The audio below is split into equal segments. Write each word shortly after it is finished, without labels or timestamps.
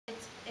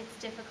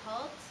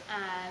difficult.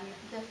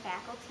 The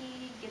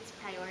faculty gets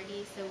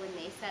priority, so when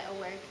they set a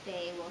work,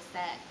 they will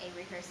set a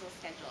rehearsal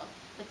schedule.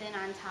 But then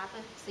on top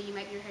of, so you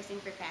might be rehearsing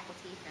for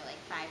faculty for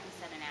like 5 to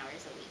 7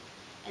 hours a week.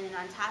 And then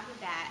on top of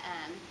that,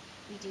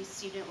 we do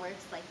student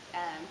works, like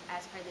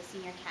as part of the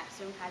senior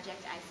capstone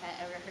project, I set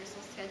a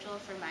rehearsal schedule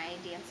for my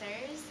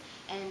dancers,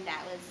 and that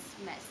was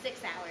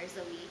 6 hours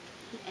a week.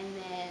 And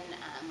then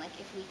like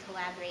if we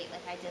collaborate,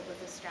 like I did with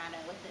Estrada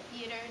with the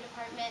theater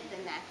department,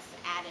 then that's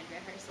added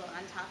rehearsal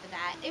on top of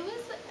that. It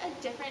was a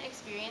different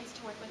experience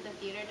to work with the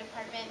theater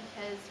department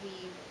because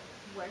we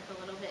work a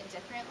little bit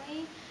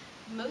differently.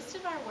 Most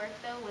of our work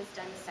though was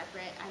done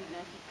separate. I don't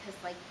know, because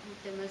like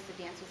most of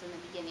the dance was in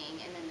the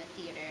beginning, and then the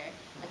theater,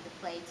 like the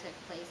play took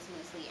place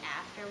mostly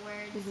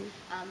afterwards.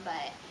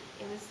 But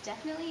it was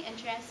definitely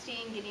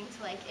interesting getting to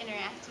like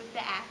interact with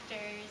the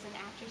actors and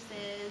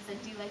actresses and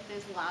do like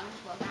those long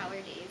 12-hour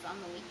days on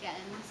the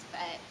weekends.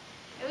 But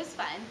it was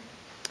fun.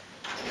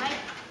 My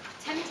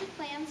tentative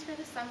plans for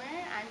the summer,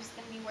 I'm just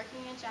going to be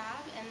working a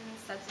job and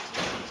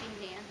substitute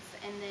teaching dance,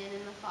 and then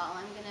in the fall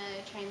I'm going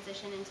to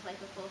transition into like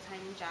a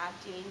full-time job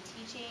doing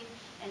teaching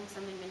and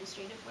some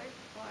administrative work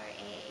for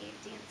a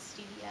dance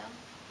studio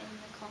in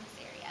the Columbus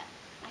area.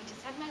 I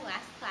just had my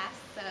last class,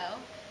 so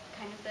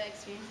kind of the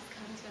experience is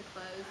coming to a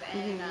close,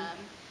 and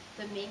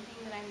the main thing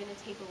that I'm going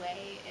to take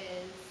away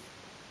is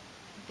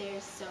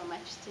there's so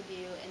much to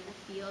do in the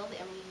field,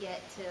 and we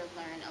get to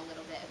learn a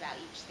little bit about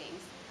each thing.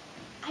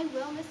 I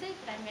will miss it,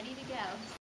 but I'm ready to go.